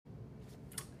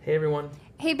Hey everyone.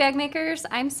 Hey bag makers,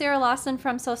 I'm Sarah Lawson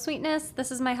from Sew Sweetness.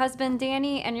 This is my husband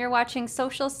Danny, and you're watching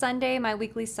Sewcial Sunday, my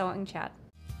weekly sewing chat.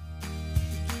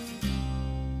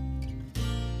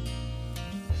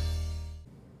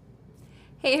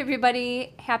 Hey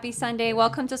everybody, happy Sunday.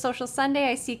 Welcome to Sewcial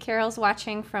Sunday. I see Carol's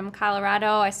watching from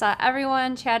Colorado. I saw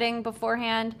everyone chatting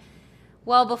beforehand,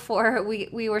 well before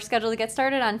we were scheduled to get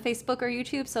started on Facebook or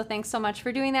YouTube, so thanks so much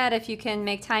for doing that. If you can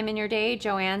make time in your day,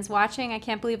 Joanne's watching. I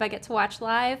can't believe I get to watch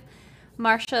live.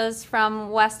 Marsha's from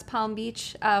West Palm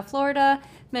Beach, Florida,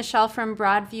 Michelle from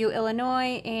Broadview,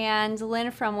 Illinois, and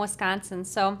Lynn from Wisconsin.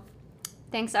 So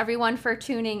thanks everyone for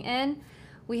tuning in.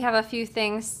 We have a few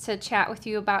things to chat with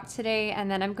you about today, and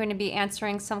then I'm going to be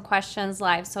answering some questions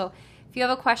live. So if you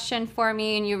have a question for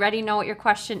me and you already know what your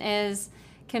question is,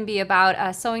 it can be about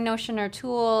a sewing notion or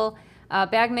tool, a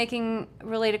bag making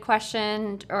related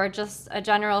question, or just a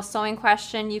general sewing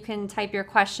question, you can type your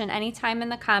question anytime in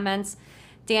the comments.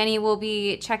 Danny will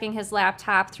be checking his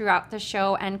laptop throughout the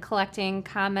show and collecting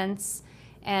comments,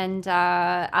 and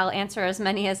I'll answer as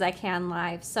many as I can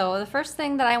live. So the first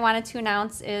thing that I wanted to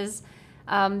announce is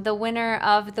the winner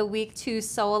of the Week 2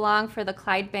 Sew Along for the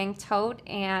Clyde Bank Tote,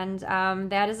 and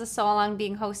that is a sew along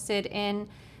being hosted in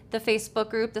the Facebook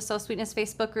group, the Sew Sweetness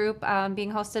Facebook group,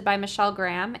 being hosted by Michelle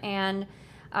Graham, and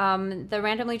the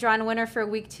randomly drawn winner for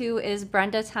Week 2 is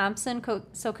Brenda Thompson.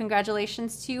 So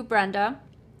congratulations to you, Brenda.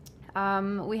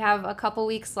 We have a couple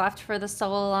weeks left for the sew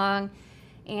along,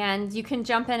 and you can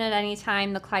jump in at any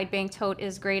time. The Clyde Bank Tote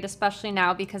is great, especially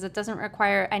now because it doesn't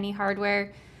require any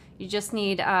hardware. You just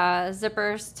need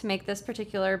zippers to make this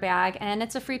particular bag, and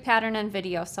it's a free pattern and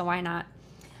video, so why not?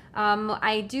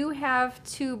 I do have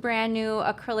 2 brand new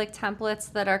acrylic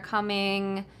templates that are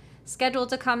scheduled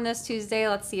to come this Tuesday.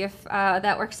 Let's see if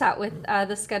that works out with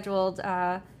the scheduled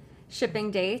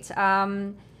shipping date.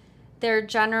 They're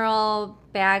general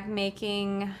bag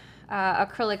making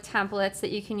acrylic templates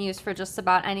that you can use for just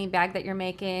about any bag that you're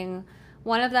making.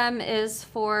 One of them is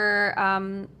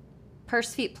for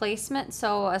purse feet placement,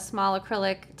 so a small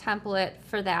acrylic template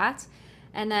for that.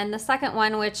 And then the second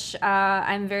one, which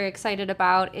I'm very excited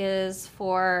about, is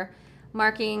for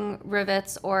marking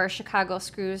rivets or Chicago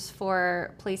screws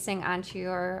for placing onto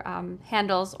your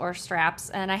handles or straps.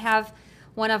 And I have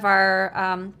one of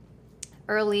our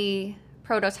early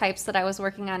prototypes that I was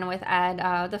working on with Ed.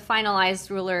 The finalized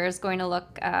ruler is going to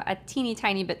look a teeny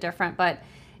tiny bit different, but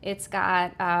it's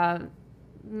got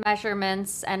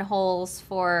measurements and holes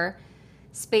for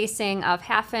spacing of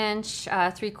 1/2 inch,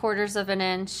 3/4 of an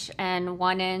inch, and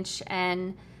 1 inch,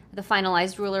 and the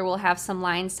finalized ruler will have some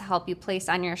lines to help you place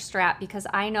on your strap, because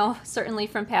I know certainly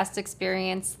from past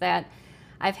experience that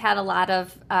I've had a lot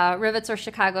of rivets or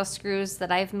Chicago screws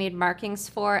that I've made markings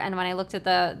for, and when I looked at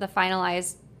the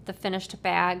finished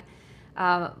bag,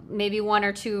 maybe 1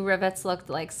 or 2 rivets looked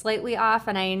like slightly off,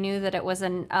 and I knew that it was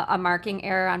a marking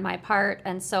error on my part.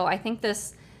 And so I think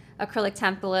this acrylic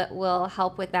template will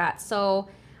help with that. So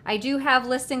I do have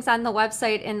listings on the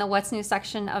website in the What's New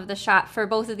section of the shop for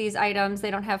both of these items.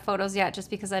 They don't have photos yet just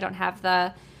because I don't have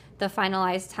the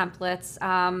finalized templates.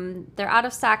 They're out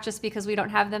of stock just because we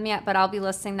don't have them yet, but I'll be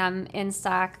listing them in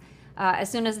stock as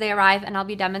soon as they arrive, and I'll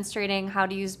be demonstrating how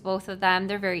to use both of them.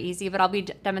 They're very easy, but I'll be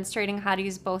demonstrating how to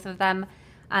use both of them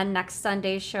on next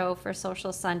Sunday's show for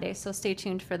Sewcial Sunday, so stay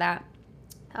tuned for that.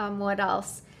 What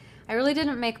else? I really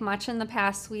didn't make much in the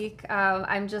past week.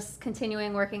 I'm just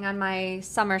continuing working on my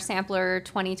summer sampler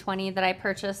 2020 that I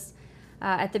purchased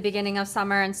at the beginning of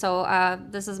summer, and so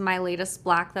this is my latest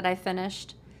block that I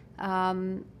finished.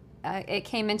 It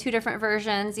came in 2 different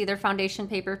versions, either foundation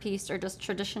paper piece or just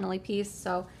traditionally pieced.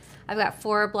 So I've got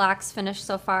 4 blocks finished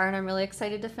so far, and I'm really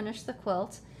excited to finish the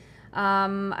quilt.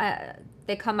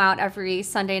 They come out every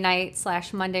Sunday night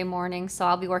 / Monday morning, so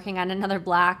I'll be working on another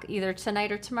block either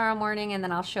tonight or tomorrow morning, and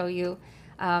then I'll show you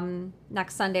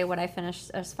next Sunday what I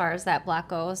finished as far as that block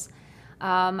goes.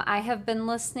 I have been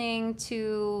listening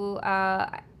to,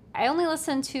 I only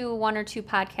listen to 1 or 2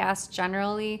 podcasts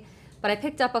generally, but I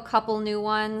picked up a couple new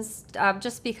ones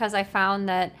just because I found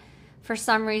that for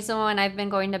some reason when I've been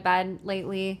going to bed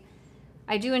lately,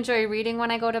 I do enjoy reading when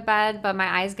I go to bed, but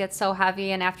my eyes get so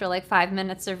heavy, and after like 5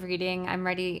 minutes of reading, I'm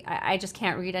ready. I just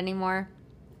can't read anymore.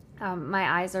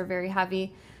 My eyes are very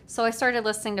heavy. So I started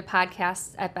listening to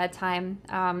podcasts at bedtime,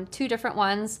 2 different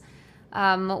ones.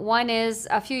 One is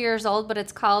a few years old, but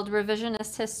it's called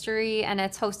Revisionist History, and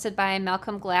it's hosted by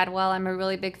Malcolm Gladwell. I'm a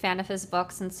really big fan of his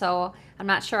books, and so I'm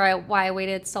not sure why I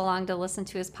waited so long to listen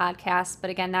to his podcast. But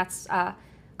again, that's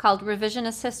called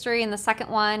Revisionist History, and the second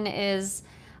one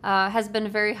has been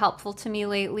very helpful to me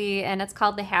lately, and it's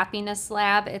called The Happiness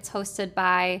Lab. It's hosted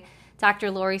by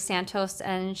Dr. Lori Santos,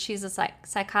 and she's a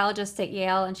psychologist at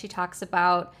Yale, and she talks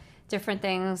about different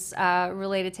things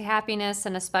related to happiness,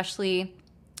 and especially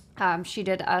she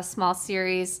did a small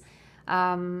series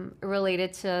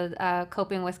related to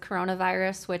coping with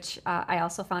coronavirus, which I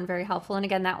also found very helpful. And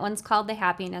again, that one's called The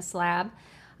Happiness Lab.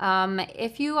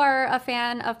 If you are a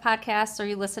fan of podcasts or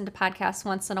you listen to podcasts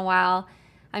once in a while,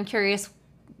 I'm curious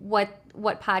what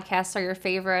podcasts are your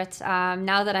favorite.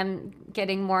 Now that I'm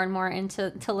getting more and more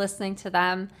into listening to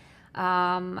them,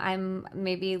 I'm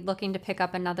maybe looking to pick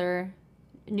up another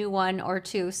new one or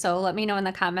two. So let me know in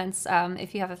the comments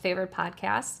if you have a favorite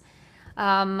podcast.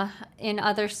 In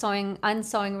other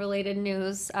unsewing related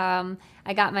news,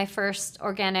 I got my first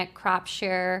organic crop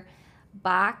share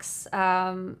box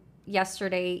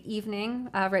yesterday evening,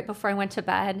 right before I went to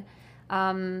bed.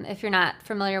 If you're not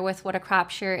familiar with what a crop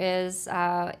share is,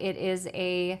 it is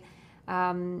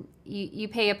you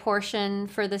pay a portion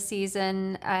for the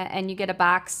season and you get a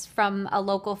box from a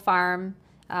local farm,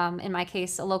 in my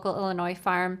case, a local Illinois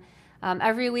farm,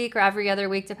 every week or every other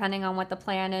week, depending on what the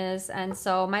plan is. And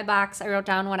so my box, I wrote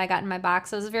down what I got in my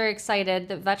box. I was very excited.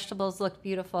 The vegetables looked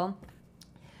beautiful.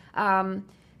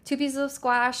 2 pieces of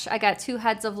squash. I got 2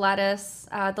 heads of lettuce.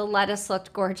 The lettuce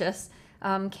looked gorgeous.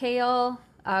 Kale,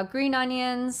 green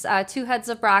onions, 2 heads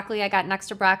of broccoli. I got an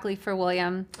extra broccoli for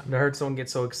William. I've never heard someone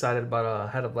get so excited about a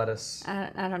head of lettuce.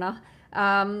 I don't know.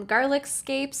 Garlic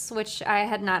scapes, which I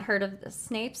had not heard of.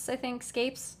 Snapes, I think.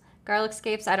 Scapes. Garlic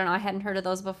scapes. I don't know. I hadn't heard of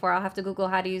those before. I'll have to Google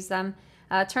how to use them.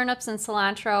 Turnips and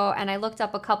cilantro. And I looked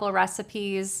up a couple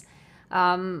recipes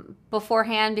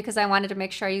beforehand because I wanted to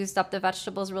make sure I used up the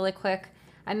vegetables really quick.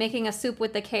 I'm making a soup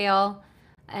with the kale,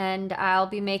 and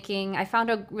I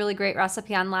found a really great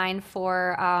recipe online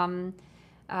for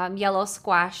yellow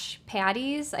squash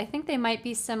patties. I think they might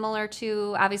be similar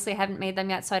to, obviously I haven't made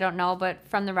them yet, so I don't know, but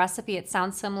from the recipe it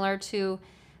sounds similar to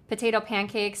potato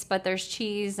pancakes, but there's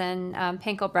cheese and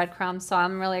panko breadcrumbs, so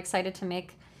I'm really excited to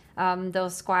make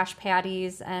those squash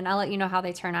patties, and I'll let you know how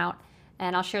they turn out.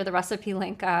 And I'll share the recipe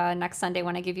link next Sunday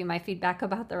when I give you my feedback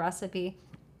about the recipe.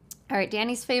 All right,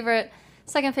 Danny's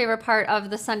second favorite part of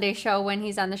the Sunday show when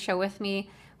he's on the show with me.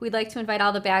 We'd like to invite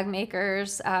all the bag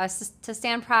makers to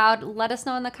stand proud. Let us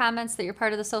know in the comments that you're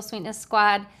part of the Soul Sweetness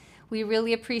Squad. We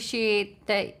really appreciate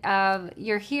that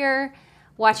you're here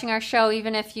watching our show,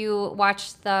 even if you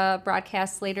watch the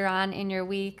broadcast later on in your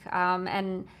week.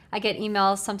 And I get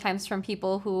emails sometimes from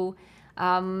people who,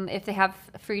 if they have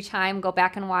free time, go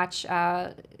back and watch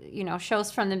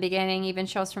shows from the beginning, even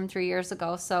shows from 3 years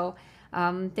ago. So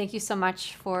thank you so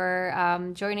much for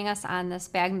joining us on this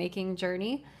bag making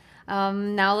journey.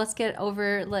 Now let's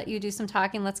let you do some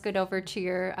talking. Let's get over to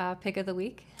your pick of the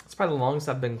week. It's probably the longest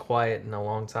I've been quiet in a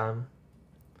long time.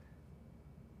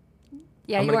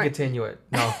 Yeah, I'm going to continue it.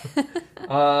 No.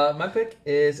 My pick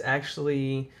is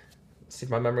actually, let's see if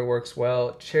my memory works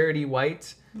well, Charity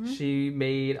White. Mm-hmm. She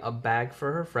made a bag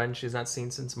for her friend she's not seen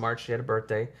since March. She had a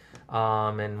birthday.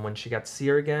 And when she got to see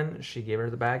her again, she gave her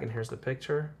the bag, and here's the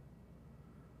picture.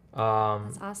 That's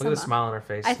awesome. Look at the smile on her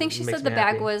face. I think she said the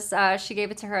bag was, she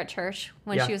gave it to her at church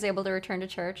when she was able to return to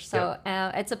church. So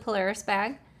it's a Polaris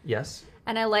bag. Yes.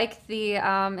 And I like the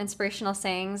inspirational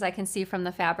sayings I can see from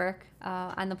the fabric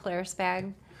on the Polaris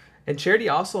bag. And Charity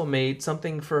also made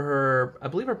something for her, I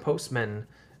believe her postman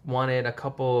wanted a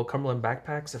couple Cumberland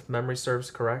backpacks, if memory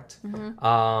serves correct.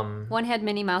 Mm-hmm. One had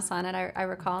Minnie Mouse on it, I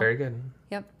recall. Very good.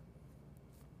 Yep.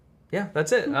 Yeah,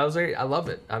 that's it. I love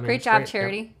it. I mean, great job,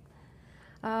 Charity.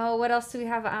 Yep. What else do we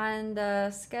have on the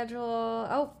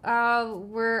schedule?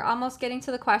 We're almost getting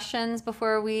to the questions.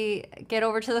 Before we get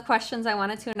over to the questions, I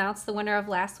wanted to announce the winner of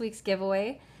last week's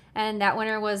giveaway. And that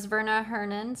winner was Verna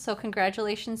Hernan. So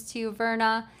congratulations to you,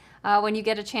 Verna. When you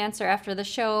get a chance or after the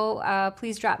show,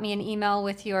 please drop me an email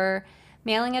with your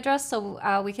mailing address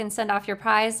so we can send off your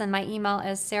prize. And my email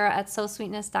is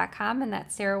sarah@soulsweetness.com, and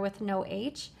that's Sarah with no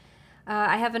H.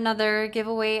 I have another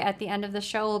giveaway at the end of the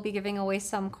show. We'll be giving away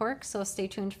some corks, so stay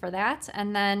tuned for that.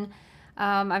 And then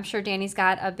I'm sure Danny's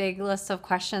got a big list of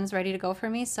questions ready to go for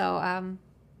me, so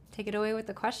take it away with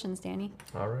the questions, Danny.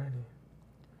 All righty.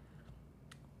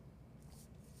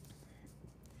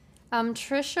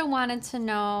 Trisha wanted to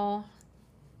know,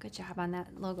 good job on that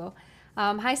logo.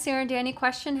 Hi, Sarah and Danny.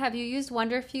 Question, have you used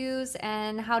Wonderfuse,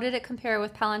 and how did it compare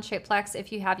with Pellon Shapeplex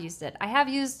if you have used it? I have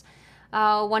used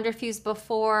Wonderfuse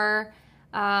before.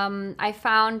 I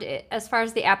found it, as far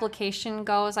as the application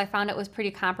goes, I found it was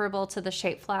pretty comparable to the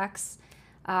Shapeflex.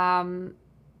 After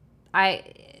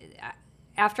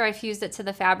I fused it to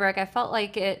the fabric, I felt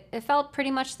like it felt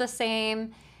pretty much the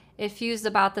same. It fused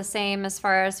about the same as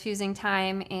far as fusing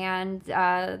time, and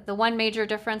the one major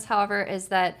difference, however, is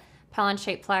that Pelon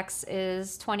Shape Flex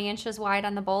is 20 inches wide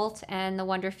on the bolt, and the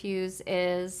Wonder Fuse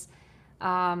is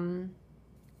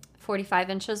 45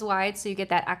 inches wide, so you get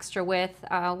that extra width,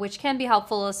 which can be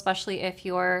helpful, especially if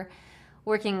you're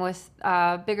working with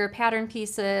bigger pattern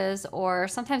pieces, or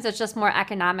sometimes it's just more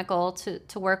economical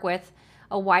to work with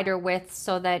a wider width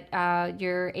so that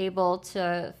you're able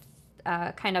to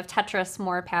kind of Tetris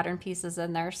more pattern pieces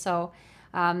in there. So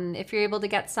if you're able to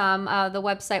get some, the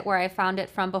website where I found it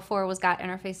from before was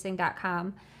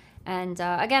gotinterfacing.com. And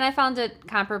again, I found it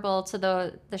comparable to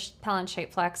the Pelon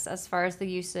Shape Flex as far as the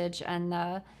usage and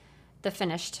the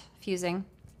finished fusing.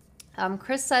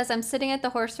 Chris says, I'm sitting at the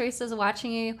horse races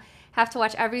watching you. Have to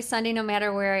watch every Sunday no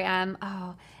matter where I am.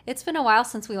 Oh, it's been a while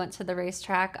since we went to the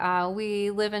racetrack.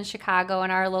 We live in Chicago,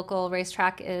 and our local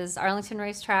racetrack is Arlington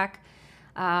Racetrack.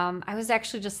 I was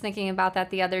actually just thinking about that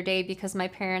the other day because my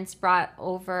parents brought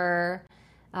over,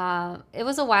 it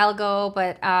was a while ago,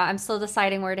 but I'm still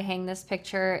deciding where to hang this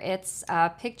picture. It's a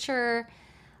picture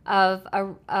of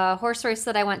a horse race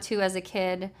that I went to as a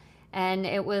kid, and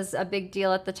it was a big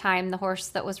deal at the time. The horse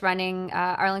that was running,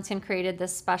 Arlington created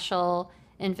this special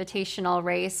invitational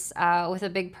race with a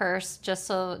big purse just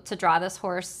so to draw this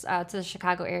horse to the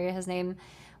Chicago area. His name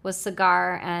was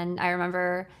Cigar, and I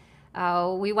remember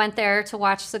we went there to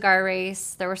watch Cigar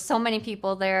race. There were so many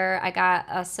people there. I got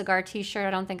a Cigar t-shirt.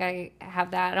 I don't think I have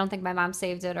that. I don't think my mom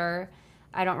saved it, or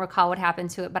I don't recall what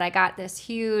happened to it, but I got this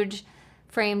huge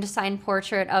framed signed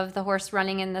portrait of the horse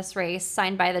running in this race,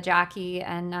 signed by the jockey.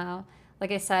 And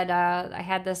like I said, I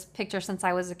had this picture since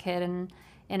I was a kid, and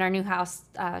in our new house,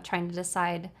 trying to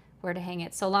decide where to hang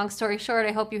it. So long story short,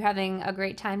 I hope you're having a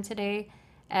great time today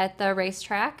at the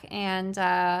racetrack. And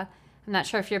I'm not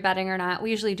sure if you're betting or not. We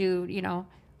usually do,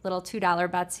 little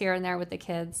 $2 bets here and there with the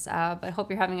kids, but I hope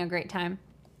you're having a great time.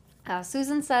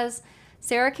 Susan says,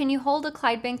 Sarah, can you hold a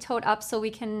Clydebank tote up so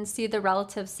we can see the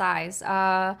relative size?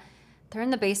 They're in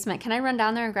the basement. Can I run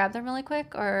down there and grab them really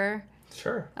quick? Or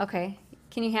Sure. Okay.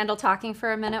 Can you handle talking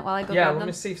for a minute while I go grab them? Yeah, let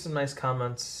me see some nice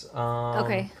comments.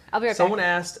 Okay, I'll be right back. Someone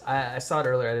asked, I saw it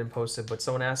earlier, I didn't post it, but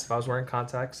someone asked if I was wearing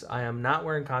contacts. I am not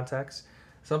wearing contacts.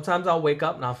 Sometimes I'll wake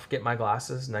up and I'll forget my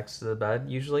glasses next to the bed,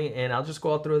 usually, and I'll just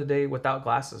go out through the day without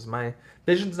glasses. My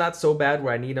vision's not so bad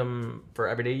where I need them for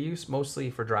everyday use,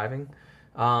 mostly for driving,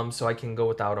 so I can go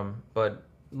without them. But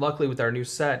luckily with our new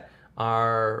set,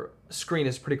 our screen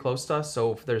is pretty close to us,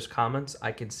 so if there's comments,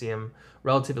 I can see them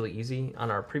relatively easy.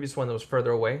 On our previous one that was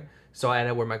further away, so I had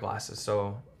to wear my glasses.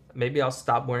 So maybe I'll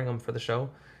stop wearing them for the show.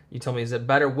 You tell me, is it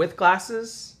better with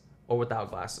glasses or without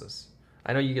glasses?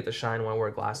 I know you get the shine when I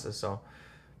wear glasses, so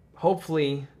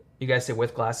hopefully you guys say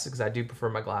with glasses, because I do prefer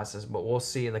my glasses, but we'll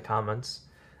see in the comments.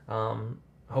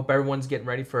 Hope everyone's getting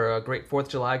ready for a great 4th of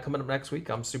July coming up next week.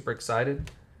 I'm super excited.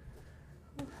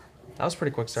 That was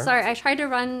pretty quick, Sarah. Sorry, I tried to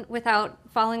run without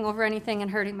falling over anything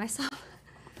and hurting myself.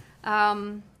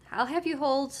 I'll have you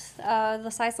hold the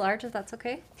size large, if that's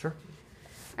okay. Sure.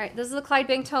 All right, this is the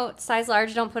Clydebank tote, size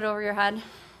large. Don't put it over your head.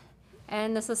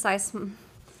 And this is size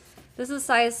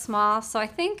small. So I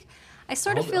think I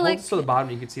sort of feel like hold it to the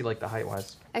bottom. You can see like the height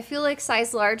wise. I feel like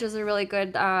size large is a really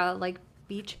good like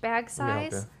beach bag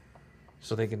size. Okay.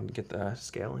 So they can get the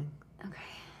scaling. Okay.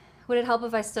 Would it help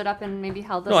if I stood up and maybe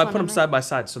held this? No, one I put them side by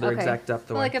side, so they're okay. exact depth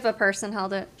away. Like if a person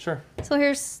held it. Sure. So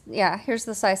here's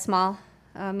the size small,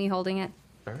 me holding it.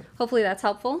 All right. Hopefully that's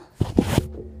helpful.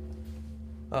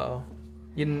 Uh-oh.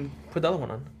 You didn't put the other one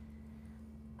on.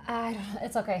 I don't know.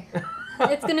 It's okay.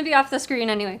 It's going to be off the screen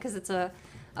anyway because it's a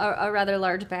rather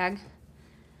large bag.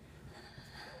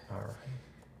 All right.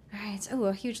 All right. Oh,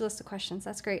 a huge list of questions.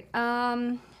 That's great.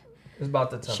 It's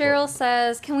about the template. Cheryl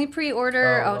says, can we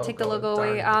pre-order? Take the logo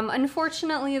away. Darn.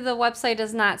 Unfortunately, the website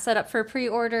is not set up for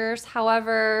pre-orders.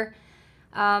 However,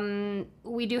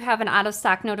 we do have an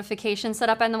out-of-stock notification set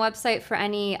up on the website for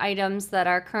any items that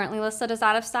are currently listed as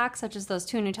out of stock, such as those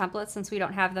 2 new templates, since we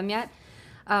don't have them yet.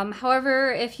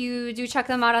 However, if you do check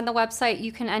them out on the website,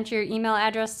 you can enter your email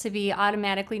address to be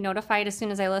automatically notified as soon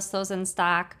as I list those in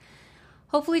stock.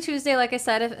 Hopefully Tuesday, like I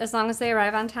said, as long as they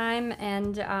arrive on time,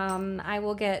 and I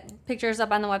will get pictures up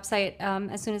on the website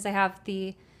as soon as I have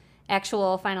the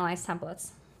actual finalized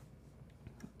templates.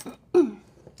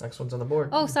 Next one's on the board.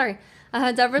 Oh, sorry.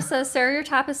 Deborah says, Sarah, your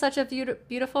top is such a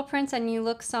beautiful print, and you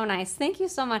look so nice. Thank you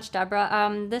so much,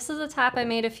 Deborah. This is a top I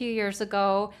made a few years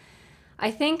ago. I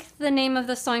think the name of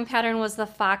the sewing pattern was the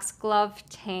Foxglove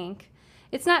Tank.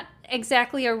 It's not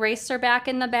exactly a racer back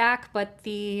in the back, but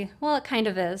it kind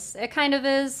of is. It kind of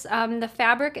is. The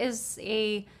fabric is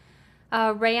a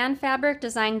rayon fabric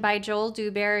designed by Joel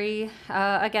Dewberry,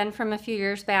 again from a few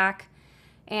years back.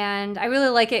 And I really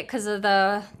like it because of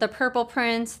the purple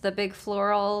print, the big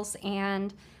florals,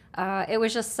 and It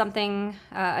was just something,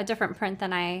 a different print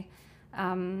than I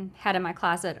had in my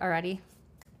closet already.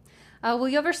 Will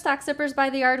you ever stock zippers by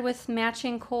the yard with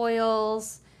matching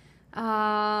coils?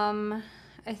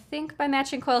 I think by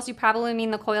matching coils, you probably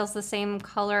mean the coils the same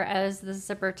color as the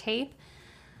zipper tape.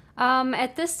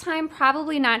 At this time,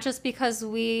 probably not, just because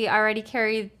we already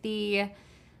carry the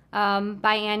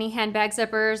by Annie handbag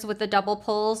zippers with the double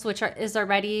pulls, which is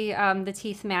already, the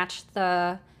teeth match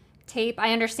the tape.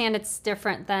 I understand it's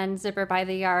different than zipper by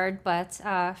the yard, but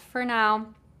for now,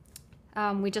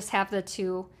 we just have the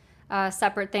two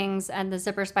separate things, and the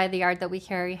zippers by the yard that we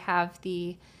carry have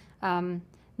the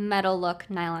metal look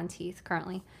nylon teeth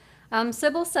currently.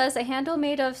 Sybil says, a handle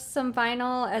made of some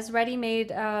vinyl as ready-made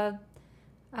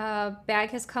bag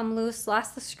has come loose,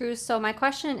 lost the screws. So my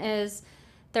question is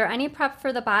there any prep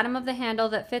for the bottom of the handle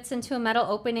that fits into a metal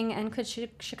opening, and could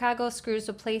Chicago screws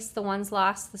replace the ones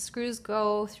lost? The screws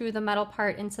go through the metal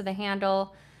part into the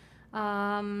handle.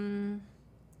 A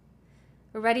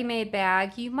ready-made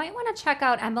bag. You might want to check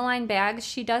out Emmeline Bags.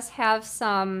 She does have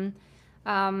some,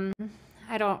 I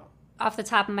don't, off the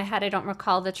top of my head, I don't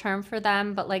recall the term for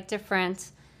them, but like different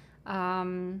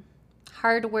hardware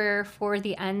for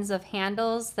the ends of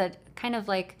handles that kind of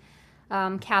like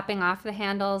capping off the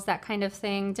handles, that kind of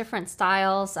thing, different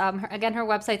styles. Again, her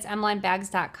website's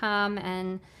emmelinebags.com,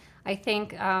 and I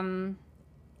think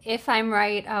if I'm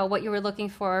right, what you were looking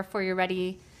for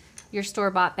your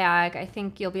store-bought bag, I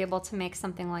think you'll be able to make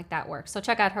something like that work. So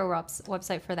check out her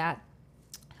website for that.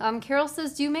 Carol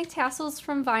says, do you make tassels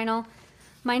from vinyl?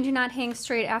 Mine do not hang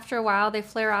straight. After a while, they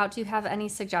flare out. Do you have any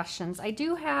suggestions? I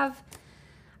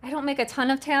don't make a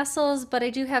ton of tassels, but I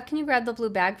do have, can you grab the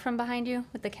blue bag from behind you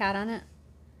with the cat on it?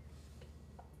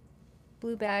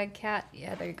 Blue bag, cat.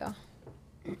 Yeah, there you go.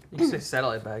 You can say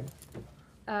satellite bag.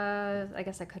 I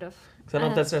guess I could have. I don't know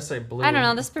if that's necessarily blue. I don't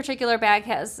know. This particular bag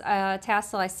has a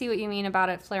tassel. I see what you mean about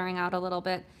it flaring out a little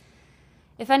bit.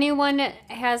 If anyone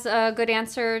has a good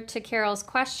answer to Carol's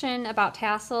question about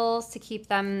tassels to keep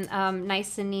them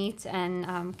nice and neat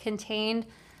and contained,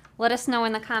 let us know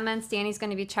in the comments. Danny's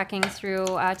going to be checking through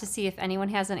to see if anyone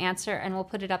has an answer, and we'll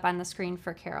put it up on the screen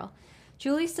for Carol.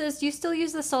 Julie says, do you still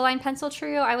use the Sewline Pencil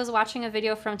Trio? I was watching a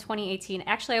video from 2018.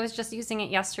 Actually, I was just using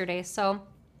it yesterday. So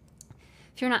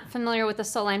if you're not familiar with the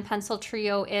Sewline Pencil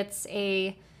Trio, it's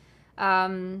a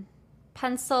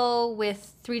pencil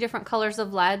with 3 different colors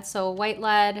of lead. So white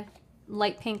lead,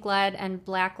 light pink lead, and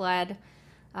black lead.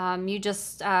 You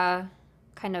just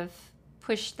kind of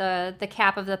push the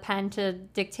cap of the pen to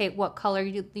dictate what color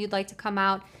you'd like to come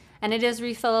out. And it is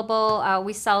refillable.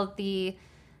 We sell the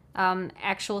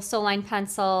actual Sewline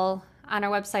pencil on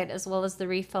our website as well as the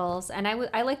refills. And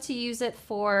I like to use it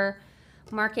for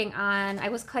marking on. I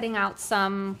was cutting out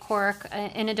some cork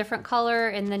in a different color,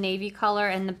 in the navy color,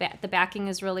 and the backing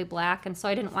is really black, and so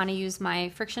I didn't want to use my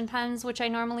friction pens, which I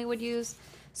normally would use.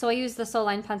 So I used the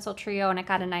Sewline Pencil Trio, and it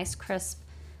got a nice crisp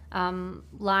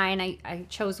line. I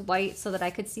chose white so that I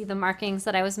could see the markings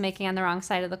that I was making on the wrong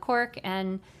side of the cork,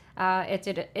 and it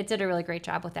did a really great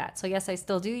job with that. So yes, I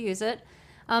still do use it.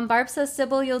 Barb says,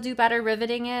 Sybil, you'll do better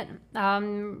riveting it.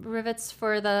 Rivets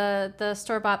for the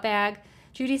store-bought bag.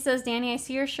 Judy says, Danny, I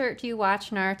see your shirt. Do you watch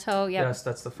Naruto? Yep. Yes,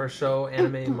 that's the first show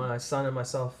anime my son and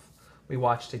myself, we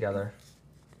watched together.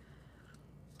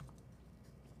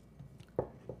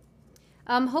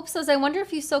 Hope says, I wonder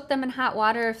if you soak them in hot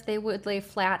water, if they would lay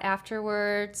flat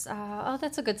afterwards. Oh,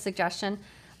 that's a good suggestion.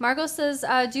 Margot says,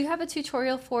 do you have a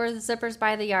tutorial for the zippers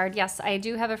by the yard? Yes, I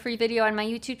do have a free video on my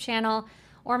YouTube channel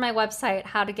or my website,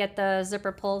 how to get the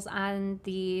zipper pulls on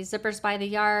the zippers by the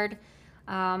yard.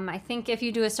 I think if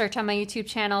you do a search on my YouTube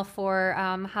channel for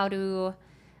how to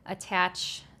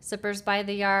attach zippers by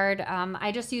the yard,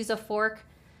 I just use a fork.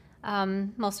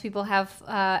 Most people have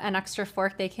an extra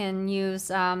fork they can use.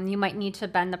 You might need to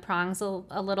bend the prongs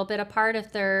a little bit apart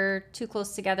if they're too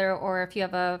close together, or if you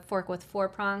have a fork with 4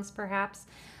 prongs perhaps.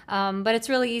 But it's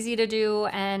really easy to do,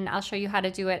 and I'll show you how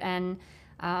to do it, and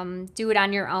do it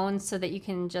on your own so that you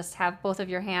can just have both of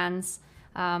your hands,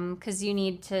 because you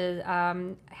need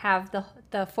to have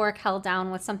the fork held down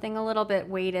with something a little bit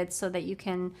weighted so that you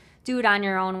can do it on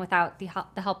your own without the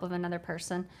help of another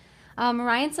person.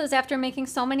 Ryan says, after making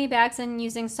so many bags and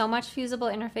using so much fusible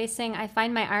interfacing, I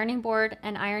find my ironing board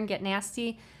and iron get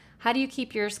nasty. How do you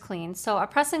keep yours clean? So a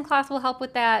pressing cloth will help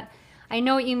with that. I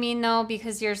know what you mean though,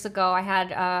 because years ago I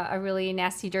had a really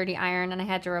nasty dirty iron and I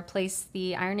had to replace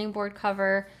the ironing board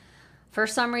cover. For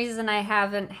some reason I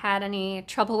haven't had any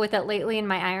trouble with it lately, and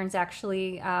my iron's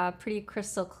actually pretty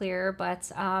crystal clear,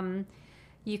 but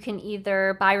you can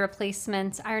either buy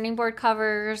replacement ironing board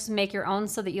covers, make your own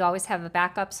so that you always have a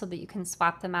backup so that you can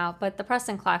swap them out, but the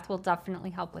pressing cloth will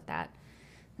definitely help with that.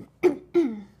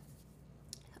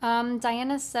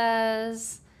 Diana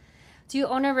says, do you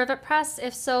own a rivet press?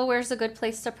 If so, where's a good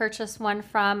place to purchase one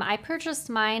from? I purchased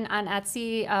mine on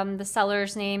Etsy. The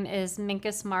seller's name is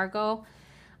Minkus Margot.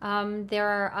 There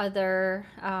are other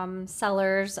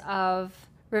sellers of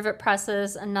rivet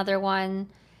presses. Another one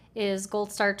is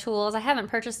Gold Star Tools. I haven't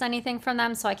purchased anything from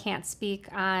them, so I can't speak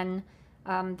on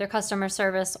their customer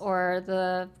service or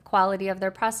the quality of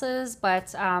their presses,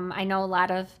 but I know a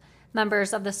lot of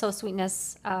members of the So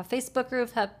Sweetness Facebook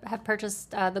group have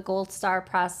purchased the Gold Star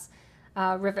press,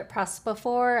 rivet press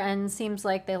before, and seems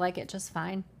like they like it just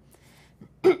fine.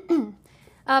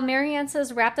 Marianne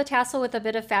says, wrap the tassel with a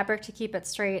bit of fabric to keep it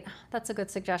straight. That's a good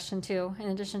suggestion too, in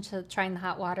addition to trying the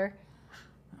hot water.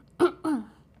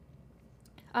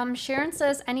 Sharon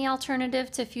says, any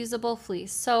alternative to fusible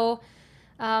fleece? So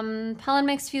Pellin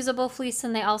makes fusible fleece,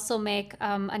 and they also make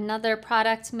another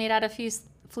product made out of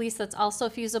fleece that's also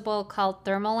fusible called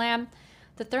Thermolam.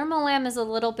 The Thermolam is a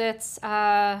little bit,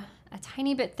 a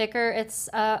tiny bit thicker. It's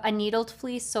a needled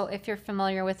fleece, so if you're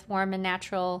familiar with warm and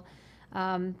natural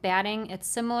batting, it's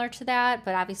similar to that,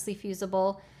 but obviously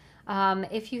fusible.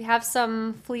 If you have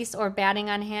some fleece or batting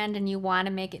on hand and you want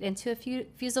to make it into a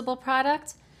fusible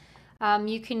product,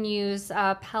 you can use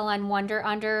Pellin Wonder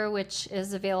Under, which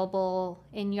is available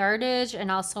in yardage and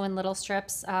also in little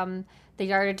strips. The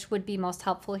yardage would be most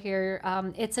helpful here.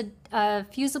 It's a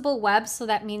fusible web, so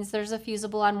that means there's a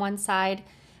fusible on one side,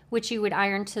 which you would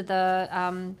iron to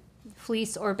the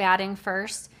fleece or batting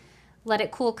first. Let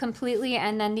it cool completely,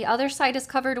 and then the other side is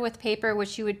covered with paper,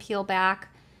 which you would peel back,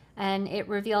 and it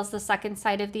reveals the second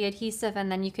side of the adhesive,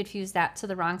 and then you could fuse that to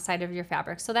the wrong side of your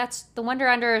fabric. So that's the Wonder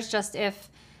Under is just if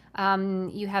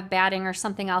you have batting or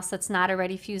something else that's not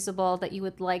already fusible that you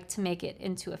would like to make it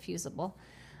into a fusible.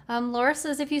 Laura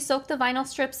says, if you soak the vinyl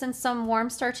strips in some warm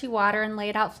starchy water and lay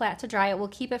it out flat to dry, it will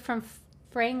keep it from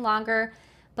fraying longer,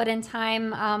 but in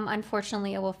time,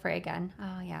 unfortunately, it will fray again.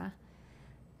 Oh, yeah.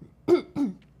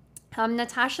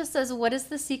 Natasha says, what is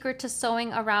the secret to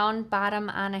sewing a round bottom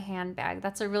on a handbag?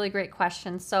 That's a really great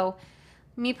question. So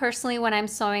me personally, when I'm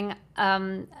sewing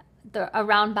a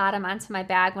round bottom onto my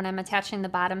bag, when I'm attaching the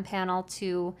bottom panel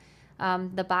to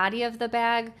the body of the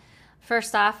bag,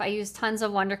 first off, I use tons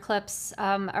of Wonder Clips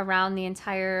around the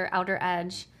entire outer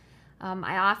edge.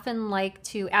 I often like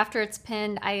to, after it's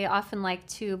pinned, I often like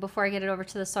to, before I get it over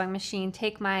to the sewing machine,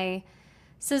 take my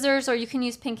scissors, or you can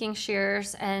use pinking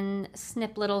shears, and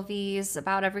snip little V's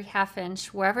about every ½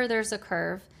 inch wherever there's a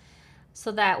curve.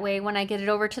 So that way when I get it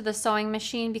over to the sewing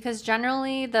machine, because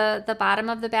generally the bottom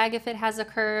of the bag, if it has a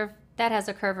curve, that has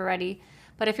a curve already.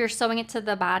 But if you're sewing it to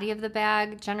the body of the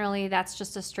bag, generally that's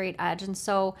just a straight edge. And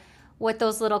so what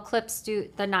those little clips do,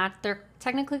 they're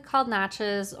technically called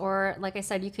notches, or like I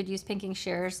said, you could use pinking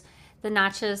shears. The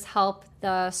notches help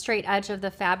the straight edge of the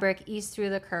fabric ease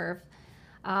through the curve.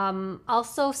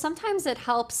 Also, sometimes it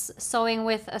helps sewing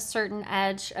with a certain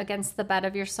edge against the bed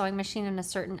of your sewing machine and a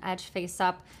certain edge face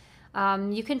up.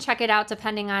 You can check it out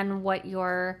depending on what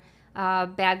your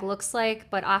bag looks like,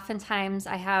 but oftentimes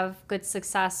I have good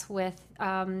success with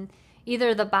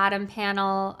either the bottom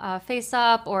panel face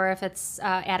up, or if it's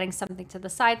adding something to the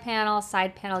side panel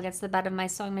against the bed of my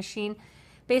sewing machine.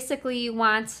 Basically, you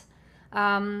want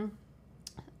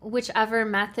whichever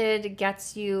method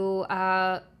gets you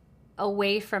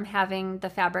away from having the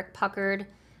fabric puckered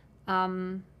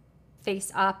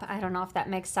face up. I don't know if that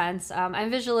makes sense.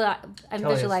 I'm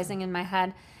visualizing in my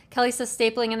head. Kelly says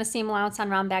stapling in the seam allowance on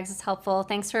round bags is helpful.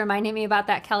 Thanks for reminding me about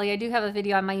that, Kelly. I do have a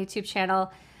video on my YouTube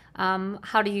channel,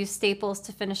 how to use staples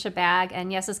to finish a bag.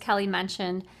 And yes, as Kelly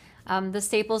mentioned, the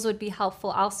staples would be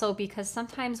helpful also, because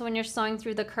sometimes when you're sewing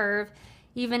through the curve,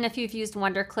 even if you've used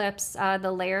Wonder Clips,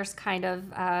 the layers kind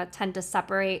of tend to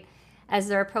separate as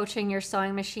they're approaching your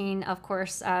sewing machine. Of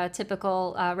course,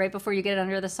 typical, right before you get it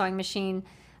under the sewing machine,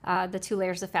 the two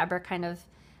layers of fabric kind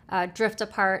of drift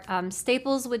apart.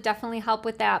 Staples would definitely help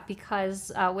with that,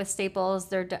 because with staples,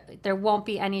 there won't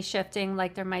be any shifting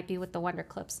like there might be with the Wonder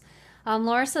Clips.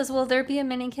 Laura says, will there be a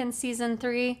Minikin season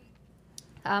 3?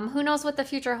 Who knows what the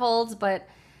future holds, but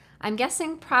I'm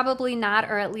guessing probably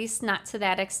not, or at least not to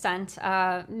that extent.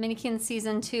 Minikin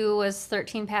season 2 was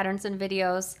 13 patterns and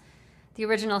videos. The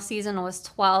original season was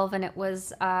 12, and it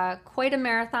was quite a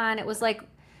marathon. It was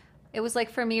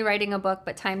like for me writing a book,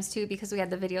 but ×2, because we had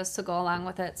the videos to go along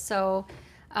with it. So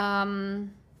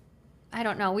I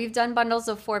don't know. We've done bundles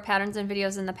of 4 patterns and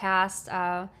videos in the past.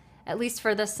 At least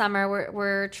for this summer,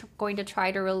 we're going to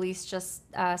try to release just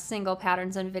single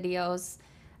patterns and videos,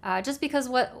 just because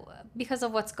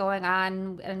of what's going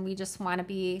on, and we just want to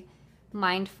be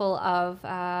mindful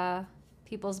of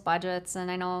people's budgets. And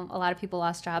I know a lot of people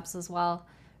lost jobs as well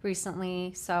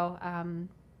recently. So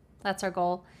that's our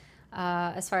goal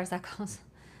as far as that goes.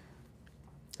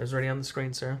 It's already on the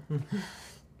screen, Sarah.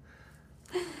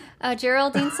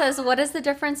 Geraldine says, what is the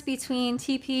difference between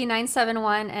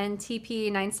TP971 and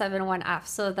TP971F?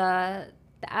 So the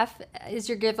F is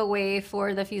your giveaway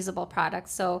for the fusible product.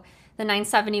 So the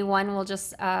 971 will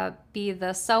just be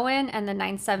the sew-in, and the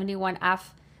 971F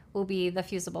will be the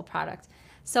fusible product.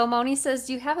 So Moni says,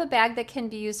 do you have a bag that can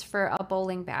be used for a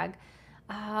bowling bag?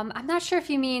 I'm not sure if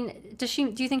you mean, do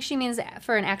you think she means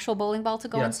for an actual bowling ball to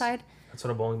go inside? That's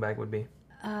what a bowling bag would be.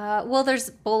 Well, there's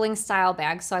bowling style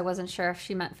bags, so I wasn't sure if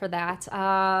she meant for that.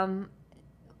 I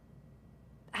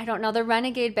don't know. The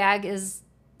Renegade bag is,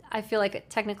 I feel like,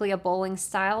 technically a bowling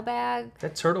style bag.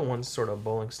 That turtle one's sort of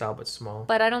bowling style, but small.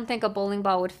 But I don't think a bowling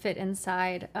ball would fit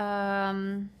inside.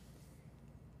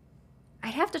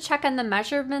 I'd have to check on the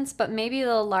measurements, but maybe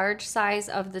the large size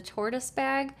of the tortoise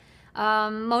bag.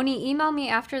 Moni, email me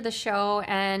after the show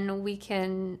and we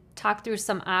can talk through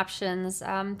some options.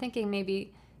 I'm thinking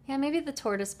maybe the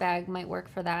tortoise bag might work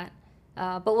for that.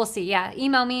 But we'll see. Yeah,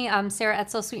 email me,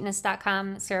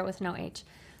 sarah@sewsweetness.com, Sarah with no H.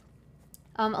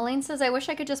 Elaine says, I wish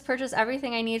I could just purchase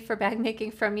everything I need for bag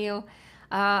making from you.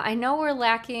 I know we're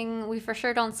lacking. We for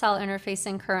sure don't sell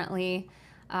interfacing currently.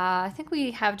 I think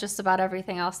we have just about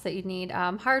everything else that you need.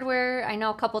 Hardware, I know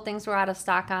a couple things we're out of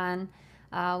stock on.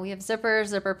 We have zippers,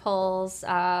 zipper pulls,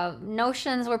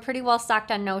 notions. We're pretty well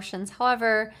stocked on notions.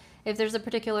 However, if there's a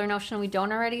particular notion we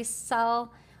don't already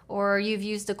sell, or you've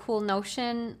used a cool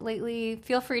notion lately,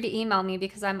 feel free to email me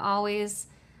because I'm always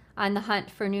on the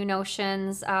hunt for new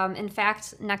notions. In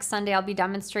fact, next Sunday I'll be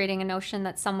demonstrating a notion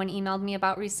that someone emailed me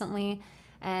about recently,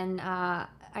 and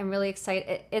I'm really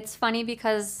excited. It's funny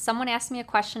because someone asked me a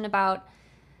question about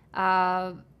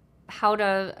how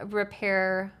to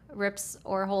repair rips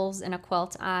or holes in a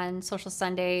quilt on Sewcial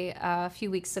Sunday a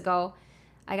few weeks ago.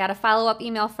 I got a follow-up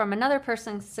email from another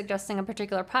person suggesting a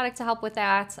particular product to help with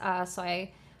that, so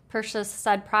I purchased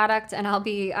said product, and I'll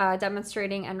be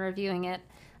demonstrating and reviewing it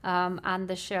on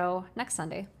the show next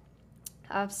Sunday.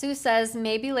 Sue says,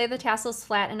 maybe lay the tassels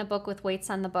flat in a book with weights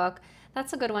on the book.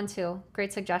 That's a good one too.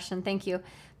 Great suggestion. Thank you.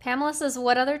 Pamela says,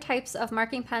 what other types of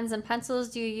marking pens and pencils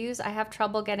do you use? I have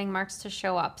trouble getting marks to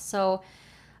show up. So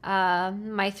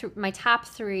my top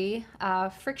three,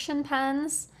 friction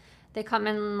pens. They come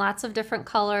in lots of different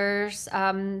colors.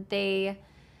 They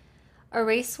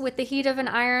erase with the heat of an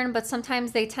iron, but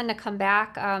sometimes they tend to come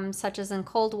back, such as in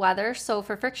cold weather. So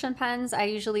for friction pens, I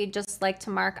usually just like to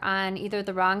mark on either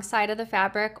the wrong side of the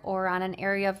fabric or on an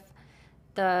area of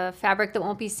the fabric that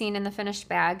won't be seen in the finished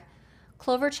bag.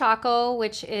 Clover Choco,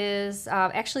 which is,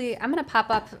 actually, I'm going to pop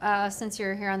up, since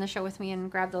you're here on the show with me,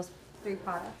 and grab those three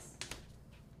products.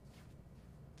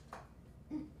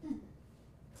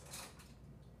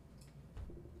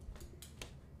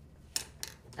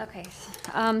 Okay,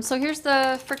 so here's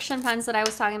the friction pens that I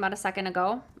was talking about a second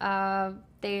ago.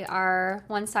 They are,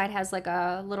 one side has like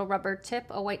a little rubber tip,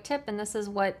 a white tip, and this is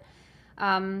what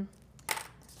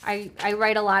I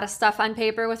write a lot of stuff on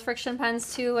paper with friction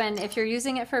pens too, and if you're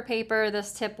using it for paper,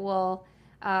 this tip will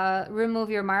remove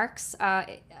your marks.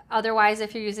 Otherwise,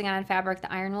 if you're using it on fabric,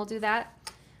 the iron will do that.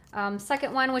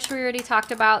 Second one, which we already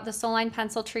talked about, the Soul Line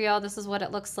Pencil Trio. This is what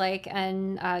it looks like,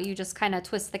 and you just kind of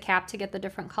twist the cap to get the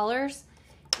different colors.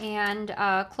 And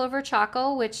Clover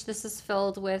Choco, which this is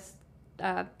filled with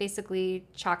basically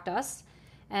chalk dust,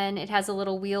 and it has a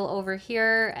little wheel over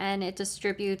here, and it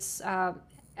distributes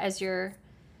as you're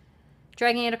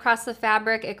dragging it across the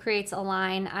fabric. It creates a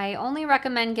line. I only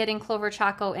recommend getting Clover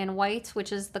Choco in white,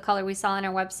 which is the color we saw on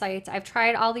our website. I've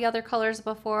tried all the other colors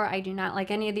before. I do not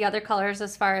like any of the other colors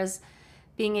as far as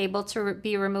being able to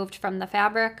be removed from the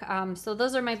fabric. So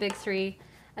those are my big three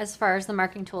as far as the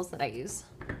marking tools that I use.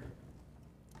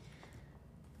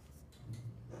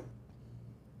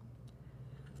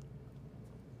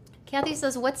 Kathy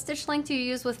says, what stitch length do you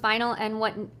use with vinyl, and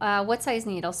what size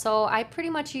needle? So I pretty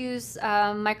much use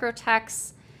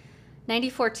Microtex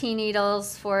 9014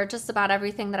 needles for just about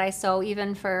everything that I sew,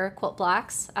 even for quilt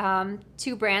blocks.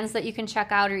 Two brands that you can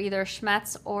check out are either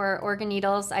Schmetz or Organ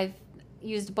Needles. I've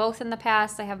used both in the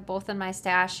past. I have both in my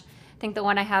stash. I think the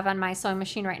one I have on my sewing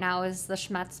machine right now is the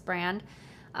Schmetz brand.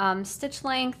 Stitch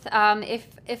length,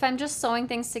 if I'm just sewing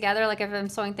things together, like if I'm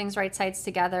sewing things right sides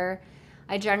together,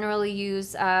 I generally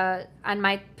use, on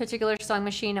my particular sewing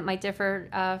machine, it might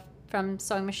differ from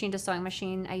sewing machine to sewing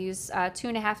machine. I use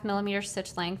 2.5 millimeter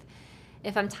stitch length.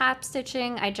 If I'm top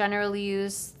stitching, I generally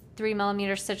use 3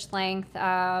 millimeter stitch length,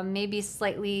 maybe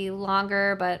slightly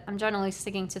longer, but I'm generally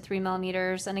sticking to 3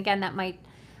 millimeters. And again, that might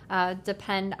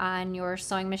depend on your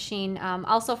sewing machine.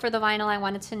 Also for the vinyl, I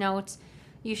wanted to note,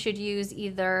 you should use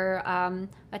either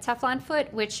a Teflon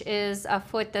foot, which is a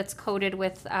foot that's coated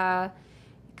with, kind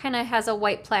of has a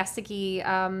white plasticky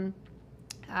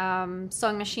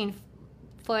sewing machine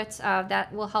foot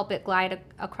that will help it glide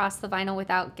across the vinyl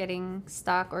without getting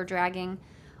stuck or dragging,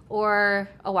 or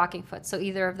a walking foot. So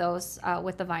either of those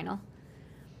with the vinyl.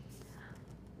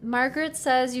 Margaret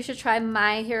says you should try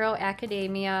My Hero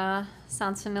Academia.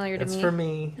 Sounds familiar to me. It's for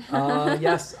me.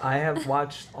 Yes, I have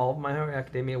watched all of My Hero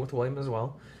Academia with William as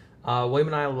well. William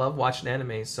and I love watching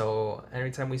anime, so every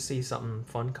time we see something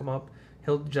fun come up,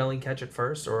 he'll generally catch it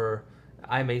first, or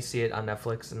I may see it on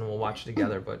Netflix and we'll watch it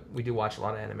together, but we do watch a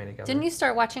lot of anime together. Didn't you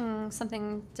start watching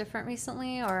something different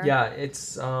recently? Or Yeah,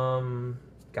 it's,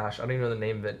 gosh, I don't even know the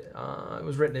name of it. It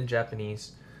was written in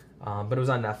Japanese, but it was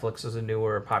on Netflix. It was a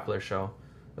newer, popular show.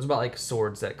 It was about like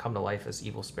swords that come to life as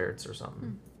evil spirits or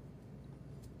something.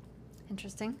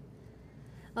 Interesting.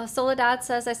 Soledad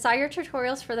says, I saw your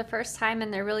tutorials for the first time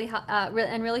and they're really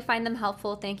really find them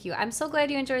helpful. Thank you. I'm so glad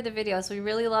you enjoyed the videos. We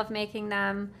really love making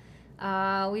them.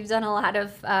 We've done a lot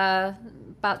of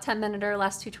about 10-minute or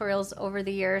less tutorials over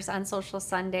the years on Sewcial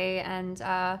Sunday, and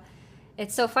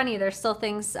it's so funny. There's still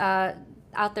things out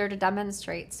there to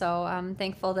demonstrate. So I'm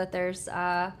thankful that there's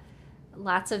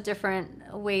lots of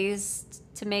different ways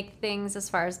to make things as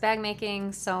far as bag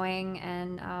making, sewing,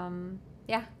 and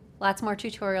yeah, lots more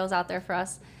tutorials out there for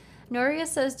us. Noria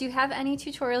says, do you have any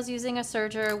tutorials using a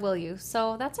serger? Will you?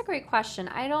 So that's a great question.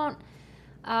 I don't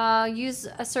use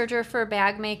a serger for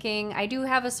bag making. I do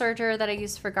have a serger that I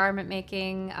use for garment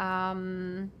making. I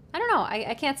don't know.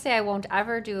 I can't say I won't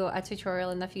ever do a tutorial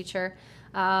in the future.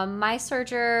 My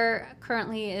serger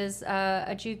currently is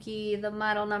a Juki. The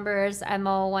model number is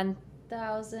MO1000.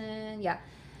 Yeah,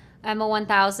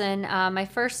 MO1000. My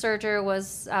first serger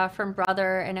was from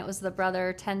Brother, and it was the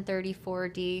Brother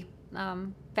 1034D.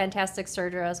 Fantastic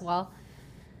serger as well.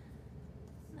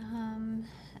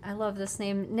 I love this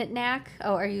name, Knitnack.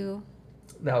 Oh, are you?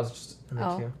 That was just an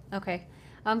Oh, okay.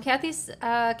 Kathy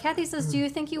says, do you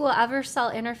think you will ever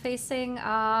sell interfacing?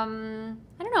 I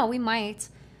don't know. We might,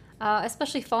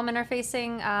 especially foam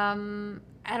interfacing.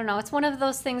 I don't know. It's one of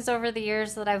those things over the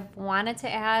years that I've wanted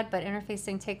to add, but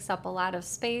interfacing takes up a lot of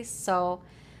space. So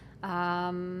for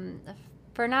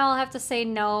now, I'll have to say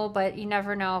no, but you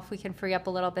never know if we can free up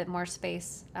a little bit more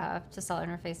space to sell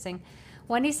interfacing.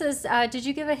 Wendy says, did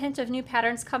you give a hint of new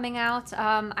patterns coming out?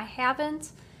 I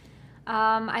haven't.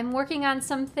 I'm working on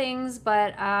some things,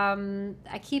 but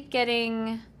I keep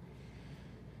getting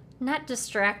not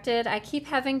distracted. I keep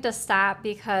having to stop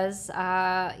because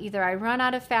either I run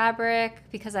out of fabric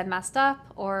because I messed up,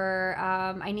 or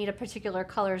I need a particular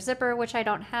color zipper, which I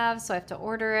don't have, so I have to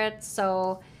order it.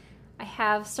 So I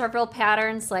have several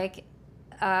patterns, like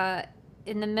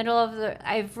in the middle of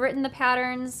I've written the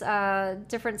patterns,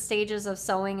 different stages of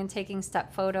sewing and taking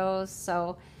step photos.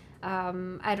 So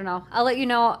I don't know. I'll let you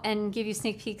know and give you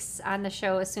sneak peeks on the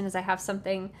show as soon as I have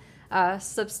something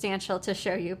substantial to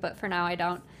show you, but for now I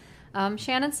don't.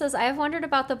 Shannon says, I have wondered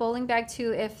about the bowling bag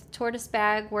too. If tortoise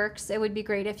bag works, it would be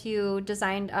great if you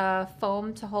designed a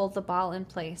foam to hold the ball in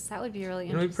place. That would be really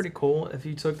interesting. It would be pretty cool if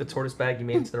you took the tortoise bag, you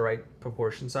made it to the right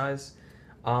proportion size.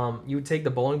 You would take the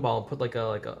bowling ball and put like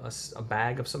a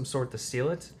bag of some sort to seal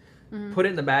it. Mm-hmm. Put it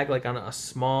in the bag like on a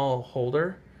small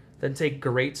holder. Then take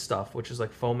Great Stuff, which is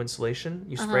like foam insulation.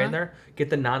 You spray in there. Get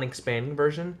the non-expanding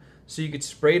version, so you could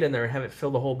spray it in there and have it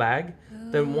fill the whole bag.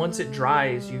 Then once it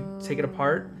dries, you take it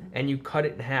apart and you cut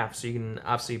it in half, so you can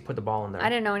obviously put the ball in there. I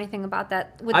didn't know anything about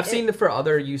that. I've seen it for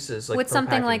other uses. Like would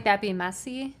something like that be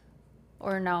messy,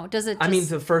 or no? Does it? Just... I mean,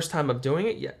 the first time of doing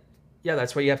it, yeah.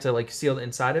 That's why you have to like seal the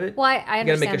inside of it. Well, I understand.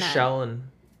 You gotta make a that. shell, and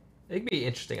it'd be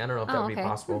interesting. I don't know if that would be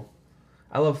possible.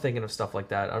 I love thinking of stuff like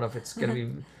that. I don't know if it's gonna be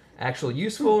actually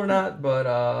useful or not,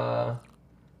 but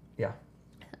yeah.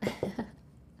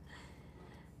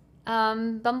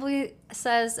 Bumblebee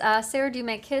says, Sarah, do you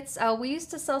make kits? We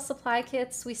used to sell supply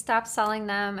kits. We stopped selling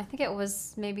them. I think it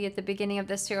was maybe at the beginning of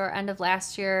this year or end of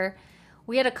last year.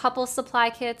 We had a couple supply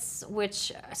kits,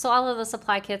 so all of the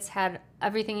supply kits had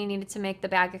everything you needed to make the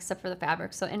bag except for the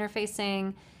fabric. So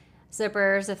interfacing,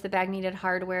 zippers, if the bag needed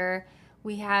hardware.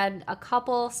 We had a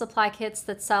couple supply kits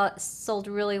that sold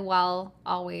really well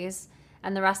always,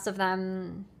 and the rest of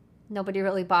them nobody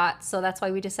really bought. So that's why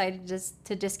we decided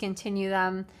to discontinue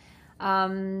them.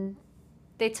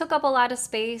 They took up a lot of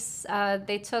space.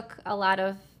 They took a lot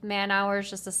of man hours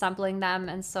just assembling them,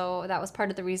 and so that was part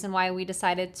of the reason why we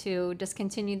decided to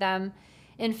discontinue them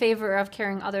in favor of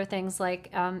carrying other things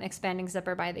like expanding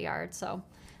zipper by the yard. So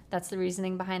that's the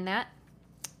reasoning behind that.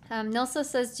 Nilsa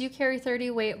says, do you carry 30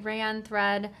 weight rayon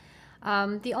thread?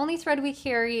 The only thread we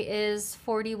carry is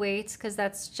 40 weight because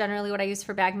that's generally what I use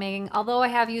for bag making. Although I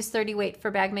have used 30 weight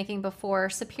for bag making before,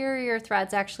 Superior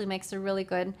Threads actually makes a really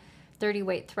good 30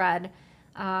 weight thread.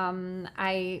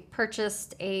 I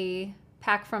purchased a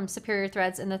pack from Superior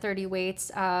Threads in the 30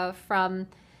 weights from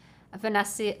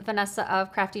Vanessa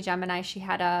of Crafty Gemini. She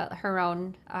had her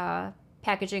own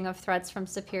packaging of threads from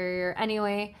Superior.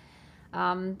 Anyway,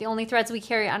 the only threads we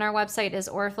carry on our website is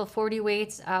Orifil 40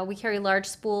 weight. We carry large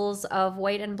spools of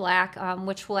white and black,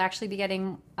 which we'll actually be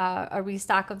getting a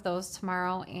restock of those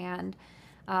tomorrow. And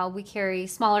we carry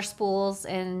smaller spools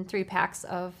in 3 packs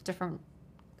of different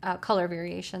color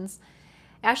variations.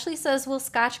 Ashley says, will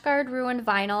Scotchgard ruin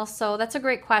vinyl? So that's a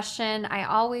great question. I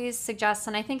always suggest,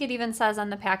 and I think it even says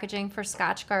on the packaging for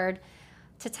Scotchgard,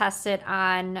 to test it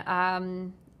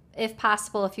on, if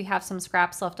possible, if you have some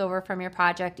scraps left over from your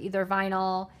project, either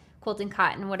vinyl, quilting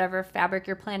cotton, whatever fabric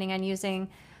you're planning on using,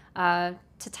 to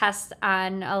test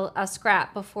on a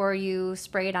scrap before you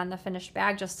spray it on the finished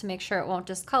bag, just to make sure it won't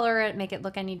discolor it, make it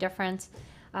look any different.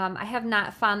 I have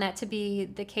not found that to be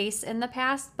the case in the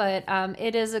past, but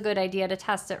it is a good idea to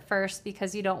test it first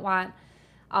because you don't want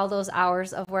all those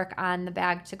hours of work on the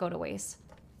bag to go to waste.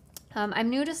 I'm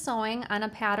new to sewing on a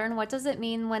pattern. What does it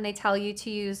mean when they tell you to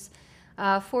use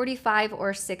 45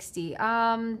 or 60?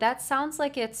 That sounds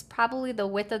like it's probably the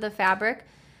width of the fabric,